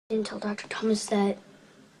didn't tell Dr. Thomas that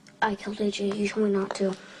I killed AJ. He told me not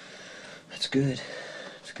to. That's good.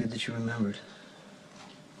 It's good that you remembered.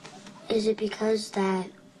 Is it because that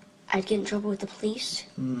I'd get in trouble with the police?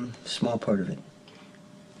 Small part of it.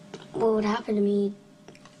 What would happen to me?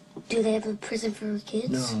 Do they have a prison for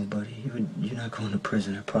kids? No, buddy. You're not going to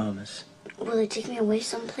prison, I promise. Will they take me away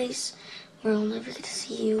someplace where I'll never get to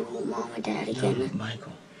see you, Mom, and Dad again? No,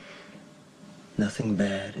 Michael. Nothing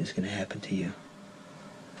bad is going to happen to you.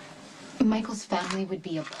 Michael's family would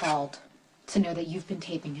be appalled to know that you've been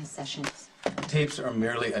taping his sessions. Tapes are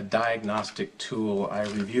merely a diagnostic tool. I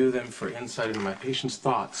review them for insight into my patient's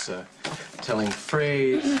thoughts, telling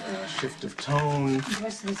phrase, shift of tone. The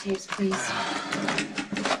rest of the tapes, please.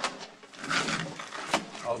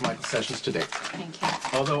 All of Michael's sessions to date. Thank you.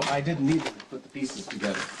 Although I did need to put the pieces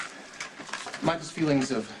together. Michael's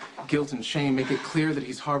feelings of guilt and shame make it clear that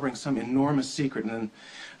he's harboring some enormous secret. And then,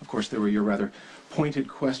 of course, there were your rather pointed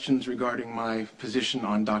questions regarding my position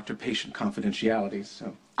on doctor-patient confidentiality,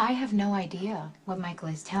 so... I have no idea what Michael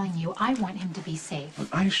is telling you. I want him to be safe. Look,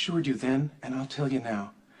 I assured you then, and I'll tell you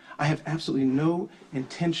now. I have absolutely no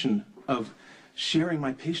intention of sharing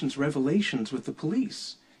my patient's revelations with the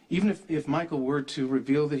police, even if Michael were to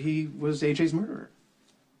reveal that he was AJ's murderer.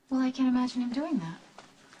 Well, I can't imagine him doing that.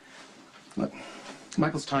 Look,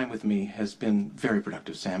 Michael's time with me has been very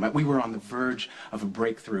productive, Sam. We were on the verge of a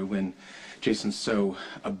breakthrough when Jason so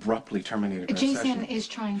abruptly terminated our session. Jason is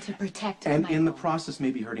trying to protect And Michael. in the process,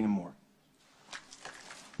 maybe hurting him more.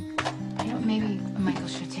 You know, maybe Michael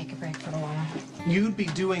should take a break for a while. You'd be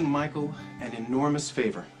doing Michael an enormous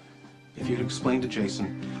favor if you'd explain to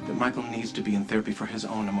Jason that Michael needs to be in therapy for his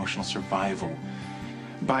own emotional survival.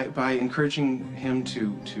 By encouraging him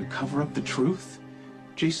to cover up the truth,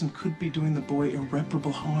 Jason could be doing the boy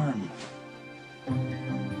irreparable harm.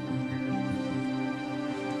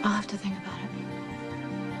 I'll have to think about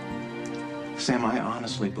it. Sam, I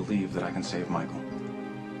honestly believe that I can save Michael.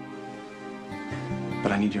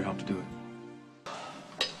 But I need your help to do it.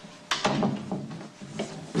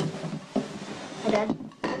 Hi, Dad.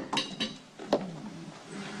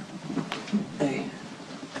 Hey.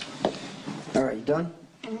 All right, you done?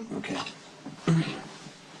 Okay. What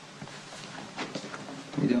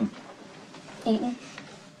are you doing? Eating.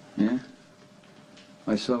 Yeah?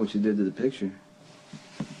 I saw what you did to the picture.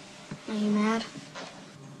 Are you mad?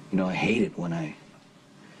 You know, I hate it when I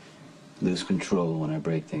lose control, when I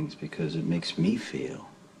break things, because it makes me feel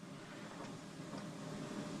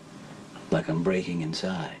like I'm breaking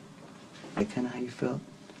inside. That kind of how you felt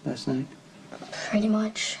last night? Pretty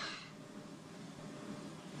much.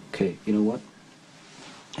 Okay, you know what?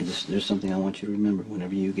 There's something I want you to remember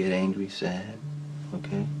whenever you get angry, sad,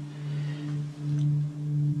 okay?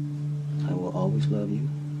 I will always love you.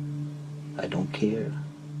 I don't care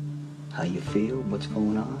how you feel, what's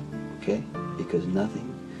going on, okay? Because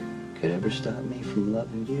nothing could ever stop me from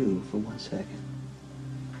loving you for 1 second.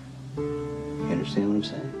 You understand what I'm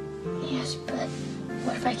saying? Yes, but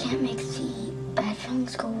what if I can't make the bad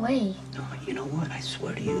feelings go away? No, you know what? I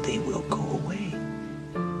swear to you, they will go away.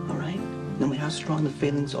 All right? No matter how strong the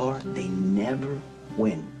feelings are, they never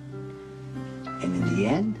win. And in the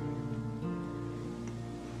end,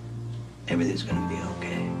 everything's gonna be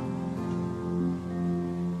okay.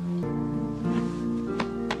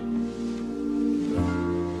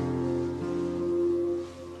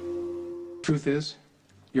 Truth is,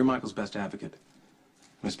 you're Michael's best advocate.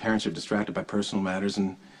 His parents are distracted by personal matters,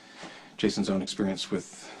 and Jason's own experience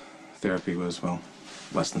with therapy was, well,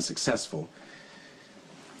 less than successful.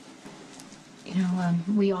 You know,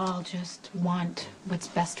 we all just want what's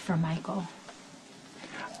best for Michael.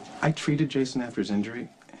 I treated Jason after his injury.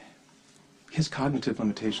 His cognitive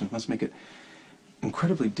limitations must make it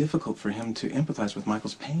incredibly difficult for him to empathize with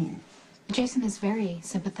Michael's pain. Jason is very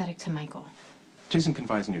sympathetic to Michael. Jason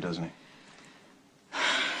confides in you, doesn't he?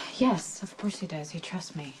 Yes, of course he does. He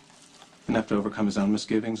trusts me. Enough to overcome his own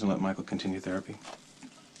misgivings and let Michael continue therapy?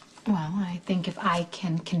 Well, I think if I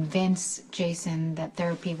can convince Jason that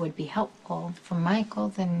therapy would be helpful for Michael,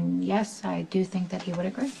 then yes, I do think that he would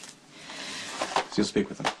agree. So you'll speak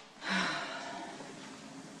with him?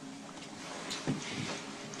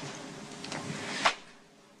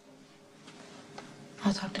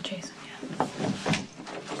 I'll talk to Jason, yeah.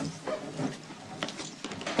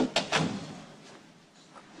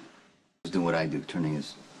 He's doing what I do, turning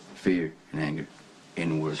his fear and anger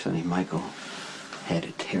inward. Sonny, Michael had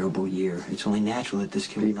a terrible year. It's only natural that this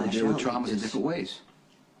kid would People lash deal with out traumas like in this. different ways.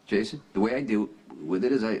 Jason, the way I deal with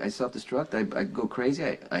it is I self-destruct, I go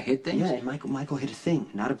crazy, I hit things. Yeah, and Michael hit a thing,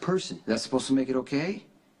 not a person. That's supposed to make it okay?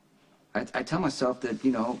 I tell myself that,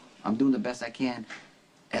 you know, I'm doing the best I can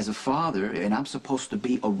as a father, and I'm supposed to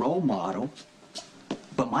be a role model,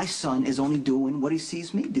 but my son is only doing what he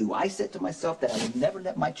sees me do. I said to myself that I would never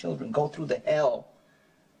let my children go through the hell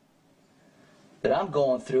that I'm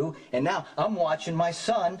going through, and now I'm watching my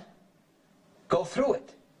son go through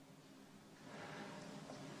it.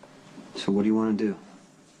 So what do you want to do?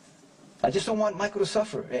 I just don't want Michael to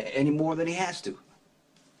suffer any more than he has to.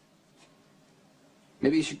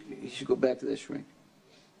 Maybe you should go back to that shrink.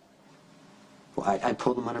 Well, I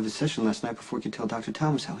pulled him out of his session last night before he could tell Dr.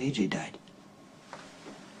 Thomas how AJ died.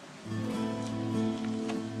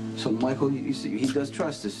 So, Michael, he does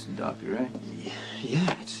trust this doctor, right?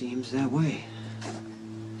 Yeah, it seems that way.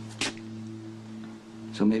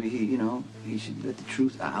 So maybe he should let the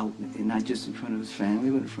truth out, and not just in front of his family,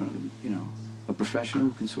 but in front of, a professional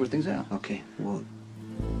who can sort things out. Okay, well,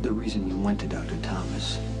 the reason you went to Dr.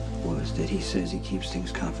 Thomas was that he says he keeps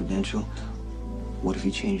things confidential. What if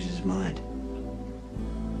he changes his mind?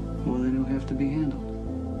 Well, then he'll have to be handled.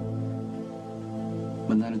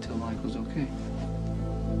 But not until Michael's okay.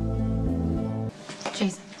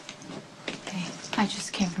 Jason. Okay, I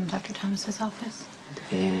just came from Dr. Thomas's office.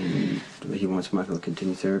 And he wants Michael to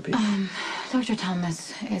continue therapy? Dr.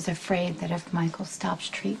 Thomas is afraid that if Michael stops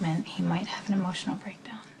treatment, he might have an emotional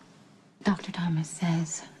breakdown. Dr. Thomas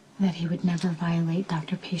says that he would never violate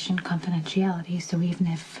doctor-patient confidentiality, so even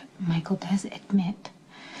if Michael does admit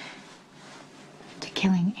to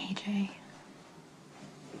killing AJ,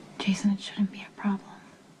 Jason, it shouldn't be a problem.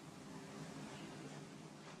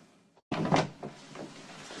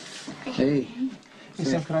 Hey. Hey,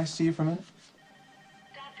 Sam, could I see you for a minute?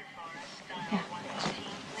 Yeah.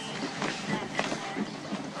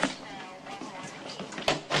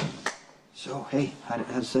 So, hey, how'd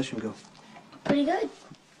the session go? Pretty good.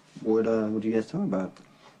 What did you guys talk about?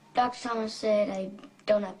 Dr. Thomas said I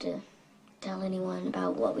don't have to tell anyone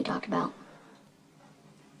about what we talked about.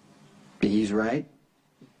 He's right.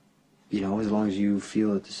 As long as you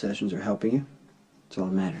feel that the sessions are helping you, that's all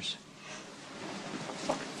that matters.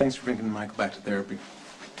 Thanks for bringing Michael back to therapy.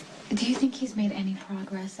 Do you think he's made any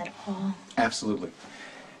progress at all? Absolutely.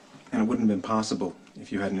 And it wouldn't have been possible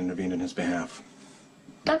if you hadn't intervened in his behalf.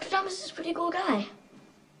 Dr. Thomas is a pretty cool guy.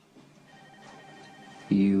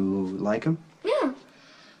 You like him? Yeah.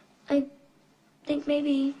 I think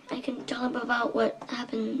maybe I can tell him about what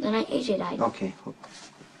happened the night AJ died. Okay.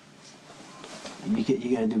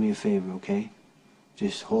 You gotta do me a favor, okay?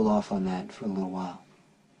 Just hold off on that for a little while.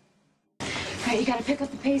 All right, you gotta pick up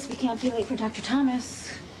the pace. We can't be late for Dr.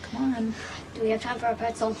 Thomas. Come on. Do we have time for a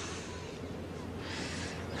pretzel?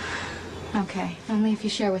 Okay, only if you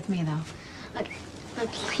share with me, though. But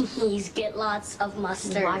please get lots of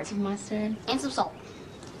mustard. Lots of mustard. And some salt.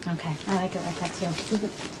 Okay, I like it like that, too.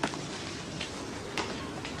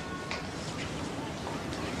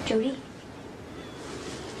 Jody?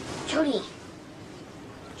 Jody?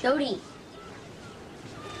 Jody?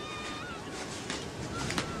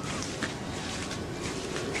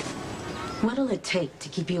 What'll it take to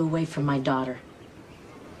keep you away from my daughter?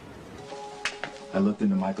 I looked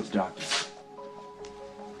into Michael's doctors.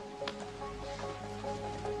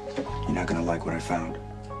 You're not gonna like what I found.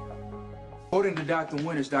 According to Dr.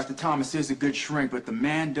 Winters, Dr. Thomas is a good shrink, but the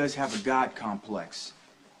man does have a God complex.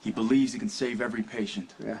 He believes he can save every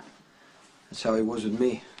patient. Yeah. That's how he was with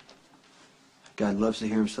me. God loves to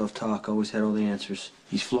hear himself talk, always had all the answers.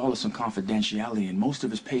 He's flawless on confidentiality, and most of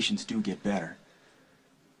his patients do get better.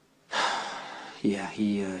 Yeah,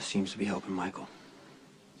 he seems to be helping Michael.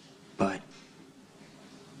 But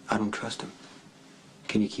I don't trust him.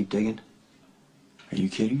 Can you keep digging? Are you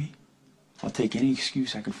kidding me? I'll take any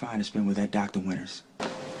excuse I can find to spend with that Dr. Winters.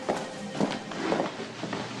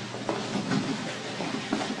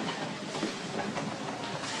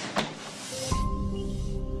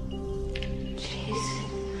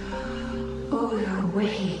 Oh, you're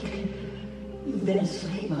awake. You've been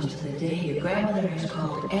asleep most of the day. Your grandmother has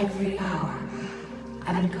called every hour.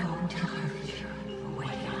 I'm gonna go and tell her that you're awake.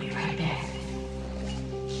 I'll be right back.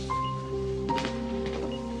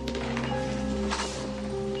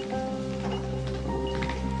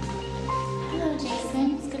 Hello,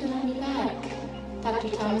 Jason. It's good to have you back. Dr.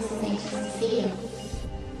 Thomas is anxious to see you.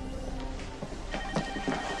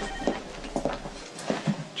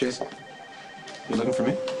 Jason, you looking for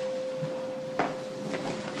me?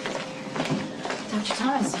 Dr.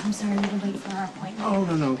 Thomas, I'm sorry we were late for our appointment. Oh,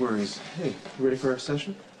 no worries. Hey, you ready for our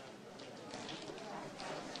session?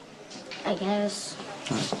 I guess.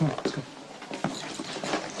 All right, come on, let's go.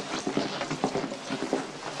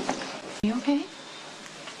 You okay?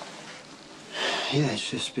 Yeah, it's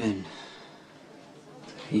just been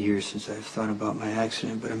years since I've thought about my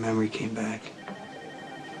accident, but a memory came back.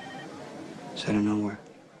 It's out of nowhere.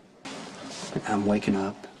 I'm waking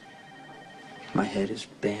up. My head is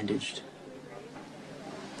bandaged.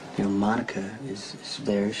 You know, Monica is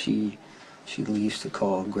there. She leaves to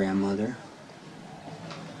call grandmother.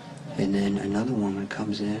 And then another woman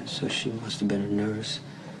comes in, so she must have been a nurse.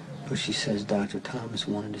 But she says Dr. Thomas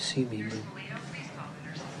wanted to see me, but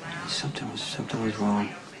something was wrong.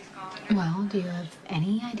 Well, do you have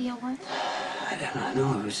any idea what? I don't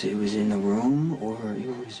know. It was in the room or it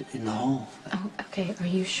was in the hall. Oh, okay. Are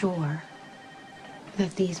you sure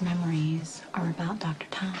that these memories are about Dr.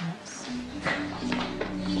 Thomas?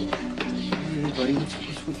 Hey, buddy,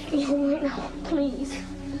 what's No, right now, please.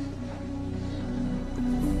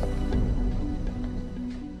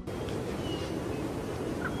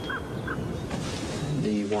 Do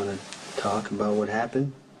you want to talk about what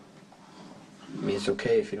happened? I mean, it's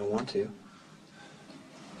okay if you don't want to.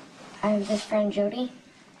 I have this friend, Jody.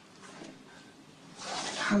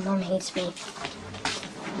 Her mom hates me.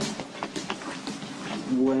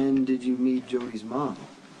 When did you meet Jody's mom?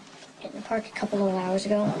 In the park a couple of hours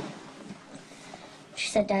ago. She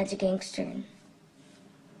said Dad's a gangster and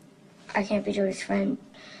I can't be Jody's friend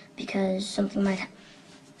because something might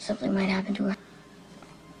happen to her.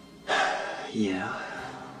 Yeah.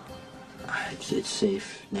 It's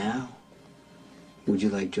safe now. Would you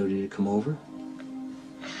like Jody to come over?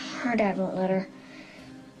 Her dad won't let her.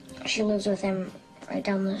 She lives with him right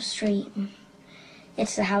down the street.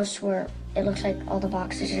 It's the house where it looks like all the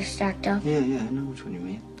boxes are stacked up. Yeah, I know which one you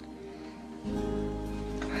mean.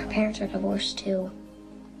 Her parents are divorced too.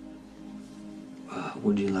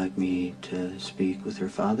 Would you like me to speak with her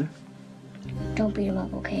father? Don't beat him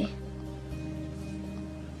up, okay?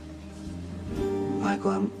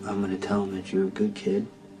 Michael, I'm gonna tell him that you're a good kid,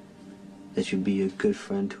 that you'd be a good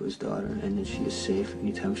friend to his daughter, and that she is safe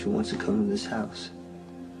anytime she wants to come to this house.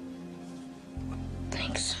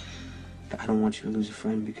 Thanks. I don't want you to lose a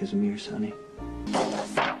friend because of me or Sonny.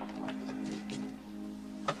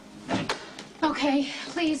 Okay,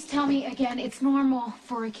 please tell me again, it's normal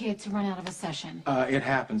for a kid to run out of a session. It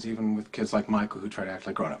happens even with kids like Michael who try to act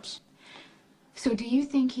like grown-ups. So do you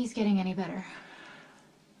think he's getting any better?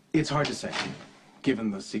 It's hard to say,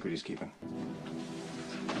 given the secret he's keeping.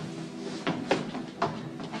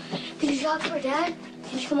 Did you talk to her dad?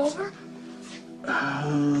 Can you come over?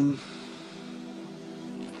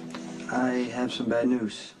 I have some bad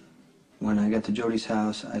news. When I got to Jody's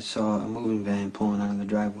house, I saw a moving van pulling out of the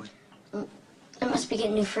driveway. I must be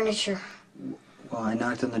getting new furniture. Well, I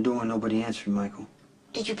knocked on the door and nobody answered, Michael.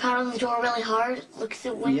 Did you pound on the door really hard? Look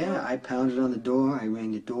through the window? Yeah, I pounded on the door, I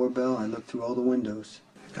rang the doorbell, I looked through all the windows.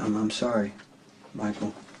 I'm sorry,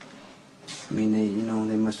 Michael. I mean,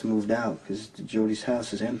 they must have moved out because Jody's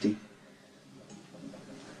house is empty.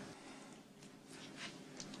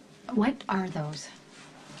 What are those?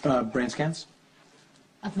 Brain scans?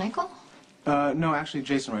 Of Michael? No, actually,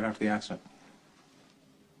 Jason right after the accident.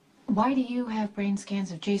 Why do you have brain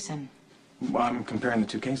scans of Jason? Well, I'm comparing the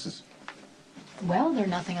two cases. Well, they're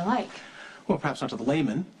nothing alike. Well, perhaps not to the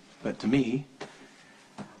layman, but to me.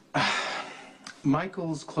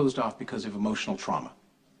 Michael's closed off because of emotional trauma.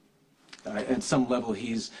 At some level,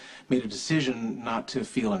 he's made a decision not to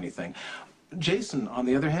feel anything. Jason, on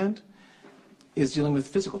the other hand, is dealing with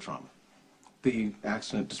physical trauma. The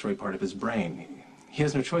accident destroyed part of his brain. He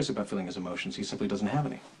has no choice about feeling his emotions. He simply doesn't have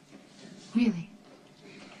any. Really?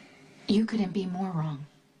 You couldn't be more wrong.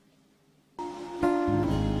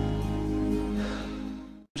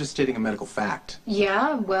 Just stating a medical fact.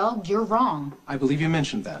 Yeah, well, you're wrong. I believe you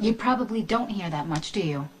mentioned that. You probably don't hear that much, do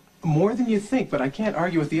you? More than you think, but I can't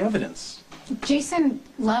argue with the evidence. Jason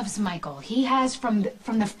loves Michael. He has from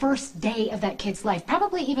the first day of that kid's life,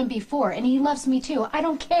 probably even before, and he loves me too. I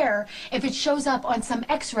don't care if it shows up on some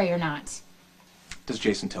x-ray or not. Does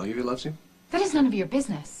Jason tell you he loves you? That is none of your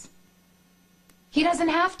business. He doesn't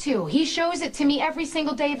have to. He shows it to me every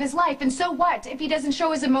single day of his life, and so what if he doesn't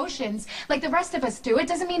show his emotions like the rest of us do? It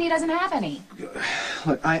doesn't mean he doesn't have any.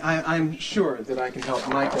 Look, I'm sure that I can help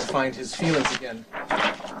Michael find his feelings again.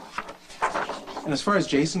 And as far as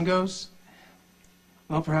Jason goes,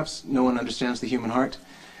 well, perhaps no one understands the human heart.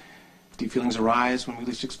 Deep feelings arise when we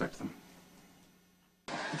least expect them.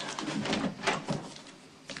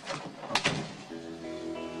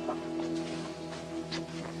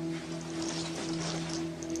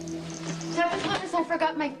 Dr. Thomas, I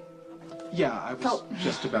forgot my... Yeah, I was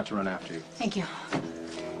just about to run after you. Thank you.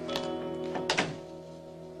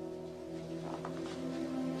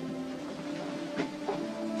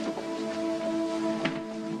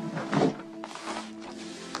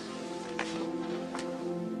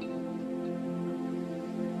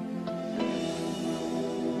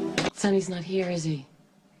 Sonny's not here, is he?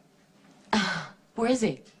 Where is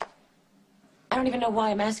he? don't even know why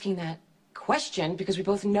I'm asking that question, because we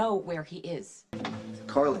both know where he is.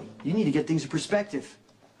 Carly, you need to get things in perspective.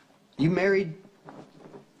 You married,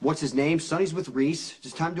 what's his name? Sonny's with Reese.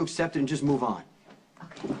 It's time to accept it and just move on.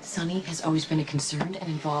 Sonny has always been a concerned and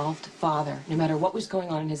involved father, no matter what was going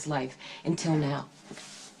on in his life, until now.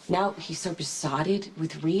 Now he's so besotted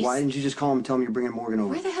with Reese. Why didn't you just call him and tell him you're bringing Morgan over?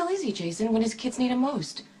 Where the hell is he, Jason, when his kids need him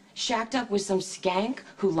most? Shacked up with some skank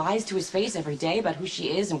who lies to his face every day about who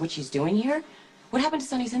she is and what she's doing here? What happened to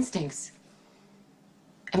Sonny's instincts?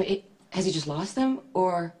 I mean, has he just lost them?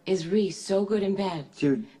 Or is Reese so good in bed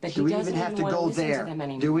Dude, that he do we doesn't even have to want go listen there? to them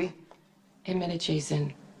anymore? Do we? Admit it,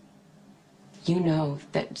 Jason. You know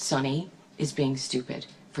that Sonny is being stupid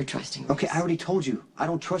for trusting Reese. Okay, I already told you. I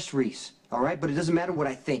don't trust Reese, all right? But it doesn't matter what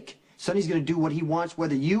I think. Sonny's gonna do what he wants,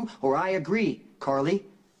 whether you or I agree, Carly.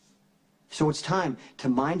 So it's time to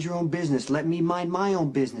mind your own business. Let me mind my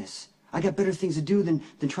own business. I got better things to do than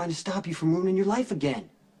trying to stop you from ruining your life again.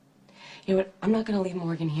 You know what? I'm not going to leave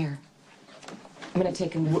Morgan here. I'm going to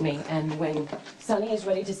take him with me, and when Sonny is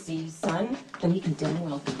ready to see his son, then he can damn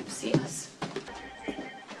well come see us.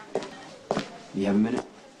 You have a minute?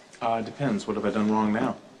 Depends. What have I done wrong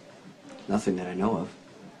now? Nothing that I know of.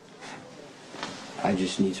 I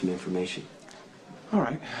just need some information. All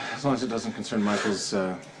right. As long as it doesn't concern Michael's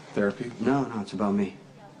therapy. No, it's about me.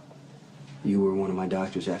 You were one of my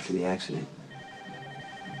doctors after the accident.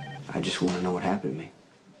 I just want to know what happened to me.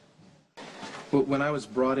 Well, when I was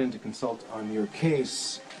brought in to consult on your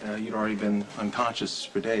case, you'd already been unconscious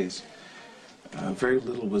for days. Very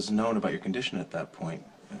little was known about your condition at that point.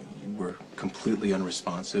 You were completely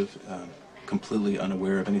unresponsive, completely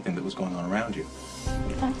unaware of anything that was going on around you.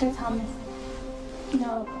 Dr. Thomas.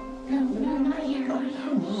 No, not here.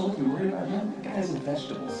 Don't worry about him. The guy's a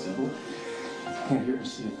vegetable, Sybil. Can't hear or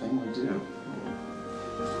see a thing we do.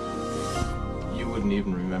 You wouldn't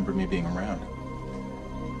even remember me being around.